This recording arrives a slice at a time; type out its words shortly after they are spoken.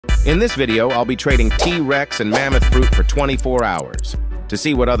In this video, I'll be trading T-Rex and Mammoth fruit for 24 hours to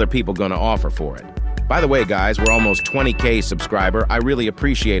see what other people gonna offer for it. By the way, guys, we're almost 20K subscriber. I really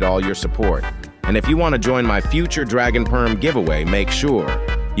appreciate all your support. And if you want to join my future Dragon PERM giveaway, make sure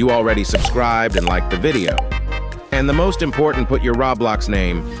you already subscribed and liked the video. And the most important, put your ROBLOX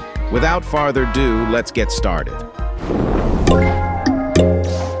name. Without further ado, let's get started.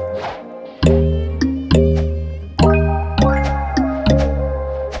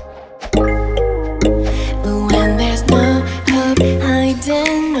 When there's no hope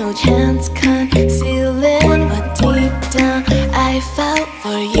hiding, no chance concealing what deep down I felt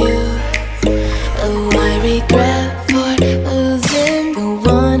for you. Oh, I regret for losing the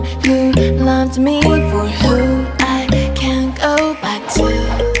one who loved me, for who I can't go back to.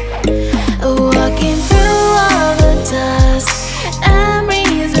 Walking through all the dust,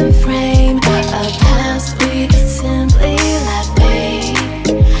 memories and frame a past we simply let fade.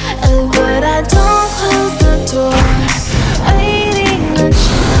 Oh, but I don't close the door, waiting a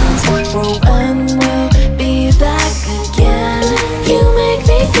chance for when we'll be back again. You make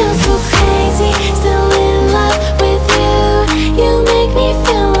me feel so crazy, still in love with you. You make me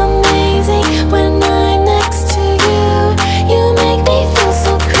feel amazing when I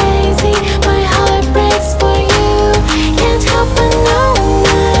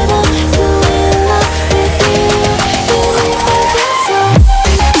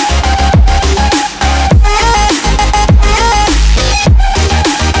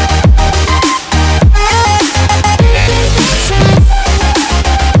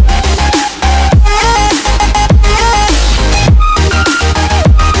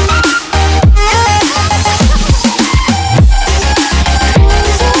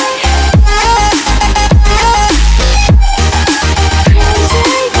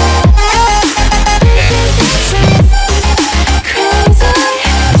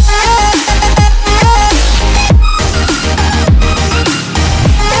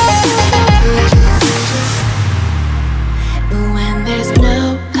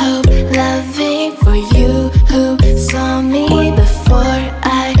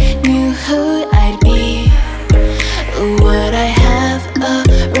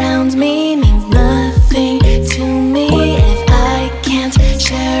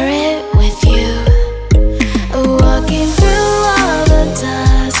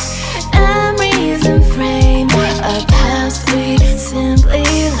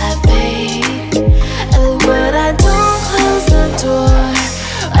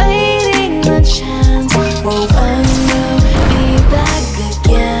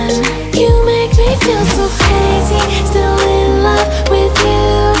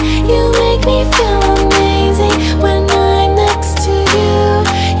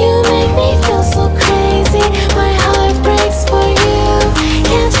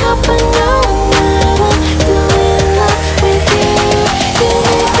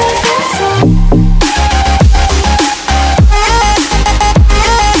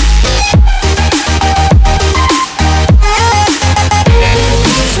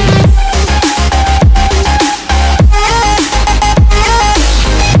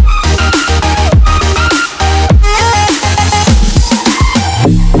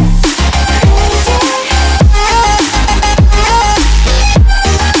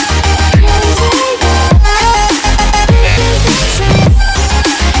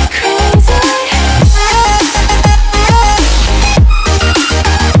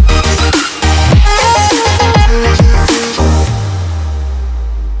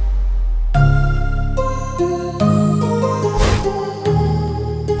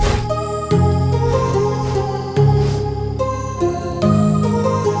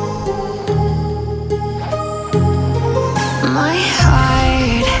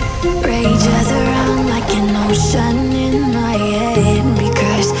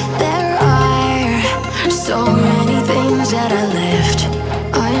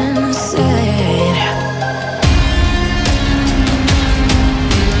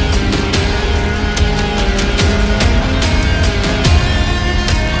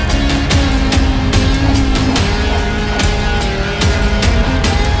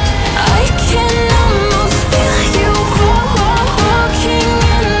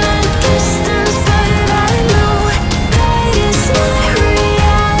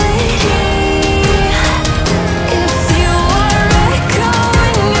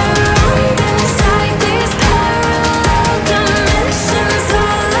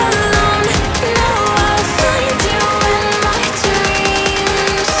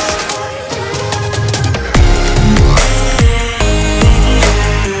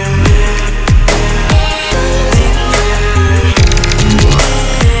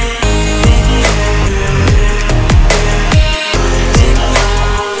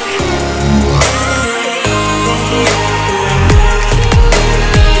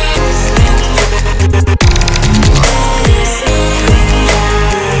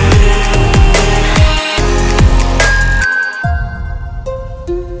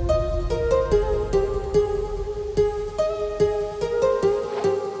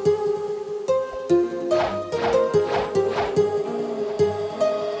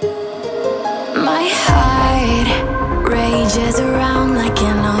changes around like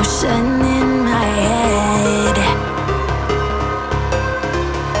an ocean in my head.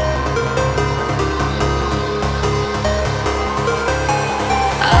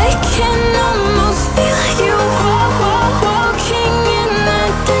 I can almost feel you walking in the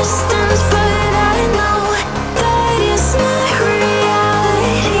distance, but I know that it's not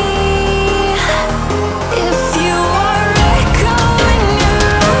reality. If you are echoing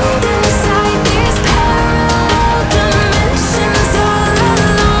around inside these parallel dimensions all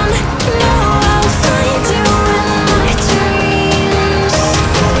alone, know I'll find you in my dreams.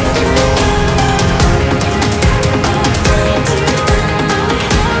 I'll find you in my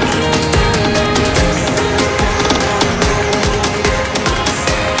walking in the distance.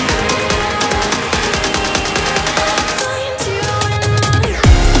 Find you in my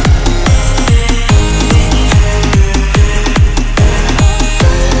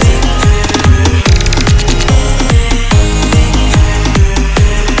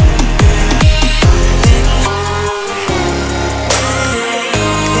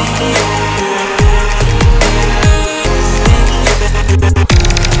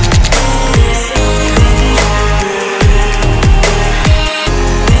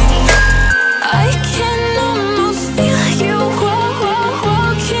I can almost feel you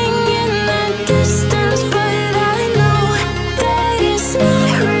walking in the distance, but I know that it's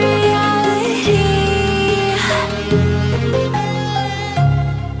not reality.